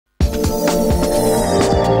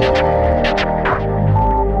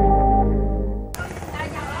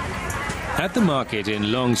market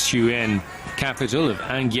in Long Xuyen, capital of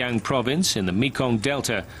Anyang province in the Mekong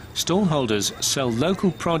Delta, stallholders sell local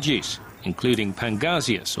produce, including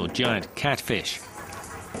Pangasius or giant catfish.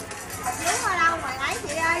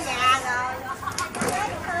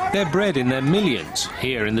 They're bred in their millions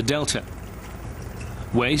here in the Delta.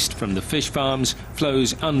 Waste from the fish farms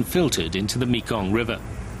flows unfiltered into the Mekong River.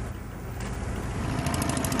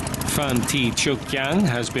 Phan Thi Chuk Yang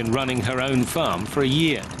has been running her own farm for a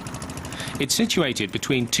year. It's situated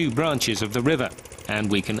between two branches of the river, and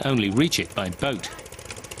we can only reach it by boat.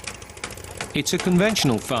 It's a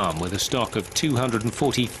conventional farm with a stock of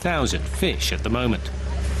 240,000 fish at the moment.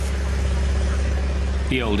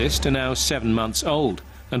 The oldest are now 7 months old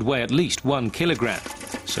and weigh at least 1 kilogram,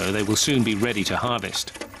 so they will soon be ready to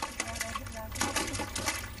harvest.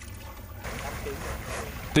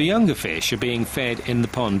 The younger fish are being fed in the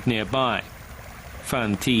pond nearby.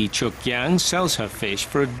 Phan Thi Chuk Yang sells her fish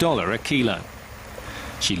for $1 a kilo.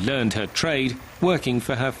 She learned her trade working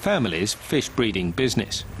for her family's fish breeding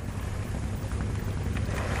business.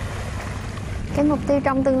 We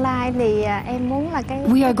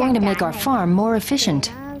are going to make our farm more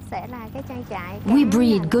efficient. We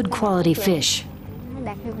breed good quality fish.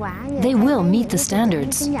 They will meet the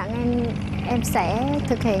standards.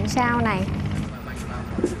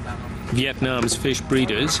 Vietnam's fish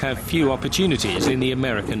breeders have few opportunities in the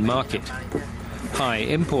American market. High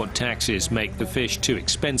import taxes make the fish too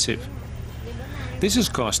expensive. This has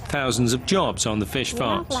cost thousands of jobs on the fish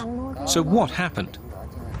farms. So what happened?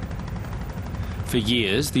 For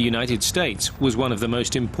years, the United States was one of the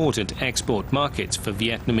most important export markets for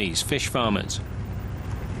Vietnamese fish farmers.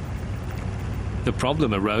 The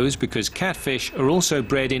problem arose because catfish are also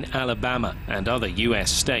bred in Alabama and other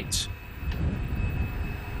US states.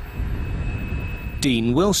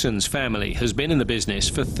 Dean Wilson's family has been in the business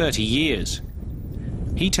for 30 years.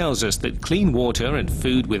 He tells us that clean water and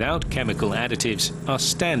food without chemical additives are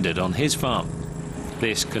standard on his farm.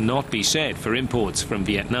 This cannot be said for imports from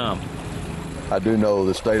Vietnam. I do know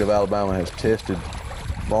the state of Alabama has tested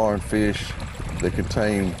foreign fish that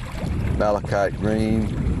contain malachite green,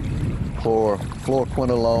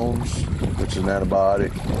 fluoroquinolones, which is an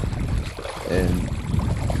antibiotic, and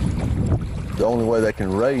the only way they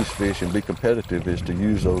can raise fish and be competitive is to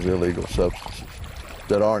use those illegal substances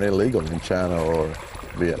that aren't illegal in China or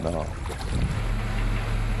Vietnam.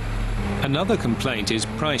 Another complaint is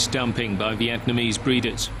price dumping by Vietnamese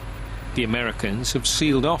breeders. The Americans have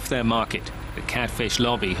sealed off their market. The catfish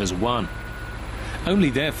lobby has won.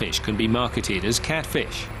 Only their fish can be marketed as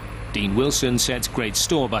catfish. Dean Wilson sets great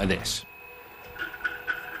store by this.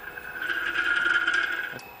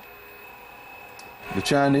 The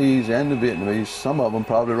Chinese and the Vietnamese, some of them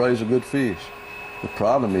probably raise a good fish. The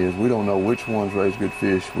problem is we don't know which ones raise good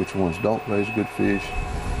fish, which ones don't raise good fish.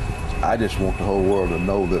 I just want the whole world to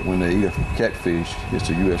know that when they eat a catfish, it's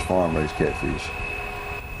a U.S. farm-raised catfish.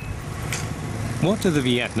 What do the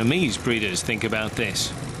Vietnamese breeders think about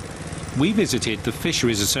this? We visited the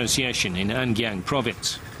Fisheries Association in Anyang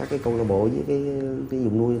province.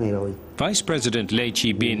 Vice President Lê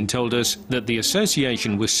Chi Binh told us that the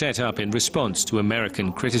association was set up in response to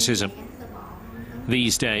American criticism.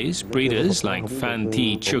 These days, breeders like Phan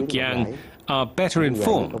Thi Chuk Yang are better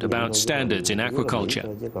informed about standards in aquaculture.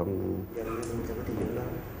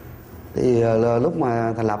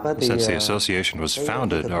 Since the association was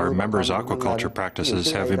founded, our members' aquaculture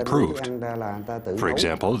practices have improved. For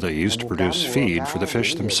example, they used to produce feed for the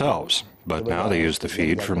fish themselves, but now they use the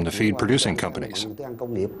feed from the feed-producing companies.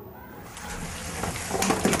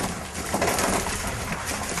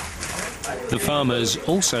 The farmers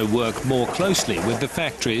also work more closely with the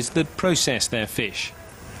factories that process their fish.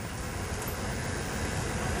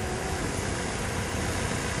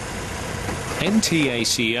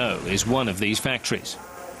 NTACO is one of these factories.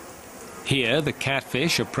 Here, the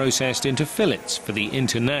catfish are processed into fillets for the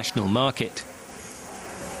international market.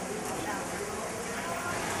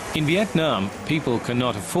 In Vietnam, people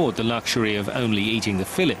cannot afford the luxury of only eating the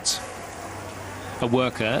fillets. A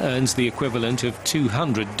worker earns the equivalent of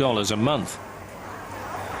 $200 a month.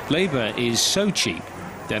 Labor is so cheap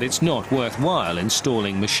that it's not worthwhile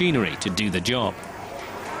installing machinery to do the job.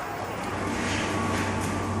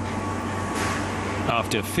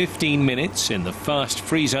 After 15 minutes in the fast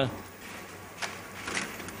freezer,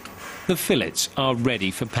 the fillets are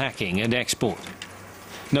ready for packing and export.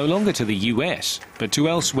 No longer to the US, but to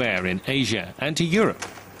elsewhere in Asia and to Europe,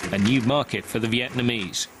 a new market for the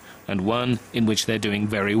Vietnamese, and one in which they're doing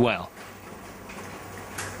very well.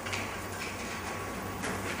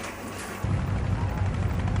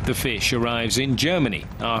 The fish arrives in Germany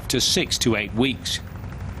after 6 to 8 weeks.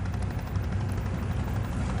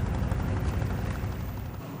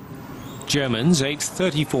 Germans ate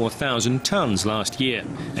 34,000 tons last year,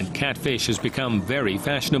 and catfish has become very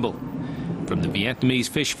fashionable, from the Vietnamese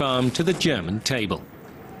fish farm to the German table.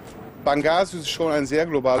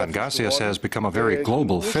 Pangasius has become a very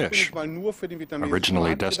global fish.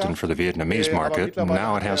 Originally destined for the Vietnamese market,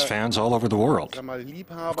 now it has fans all over the world.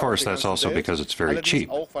 Of course, that's also because it's very cheap.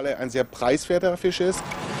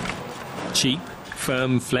 Cheap,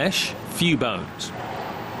 firm flesh, few bones.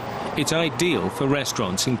 It's ideal for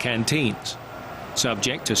restaurants and canteens.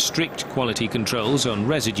 Subject to strict quality controls on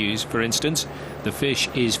residues, for instance, the fish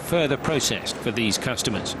is further processed for these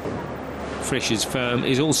customers. Frisch's firm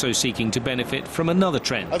is also seeking to benefit from another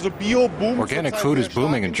trend. Organic food is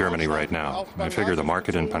booming in Germany right now. I figure the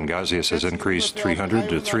market in Pangasius has increased 300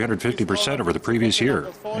 to 350% over the previous year,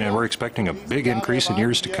 and we're expecting a big increase in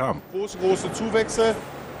years to come.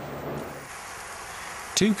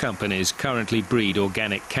 Two companies currently breed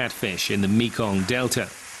organic catfish in the Mekong Delta.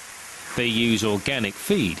 They use organic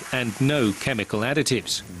feed and no chemical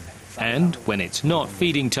additives. And when it's not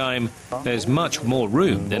feeding time, there's much more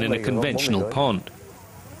room than in a conventional pond.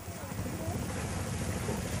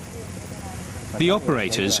 The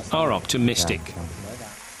operators are optimistic.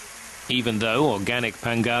 Even though organic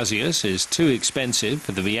Pangasius is too expensive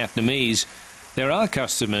for the Vietnamese, there are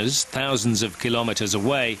customers thousands of kilometers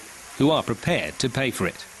away who are prepared to pay for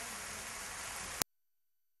it.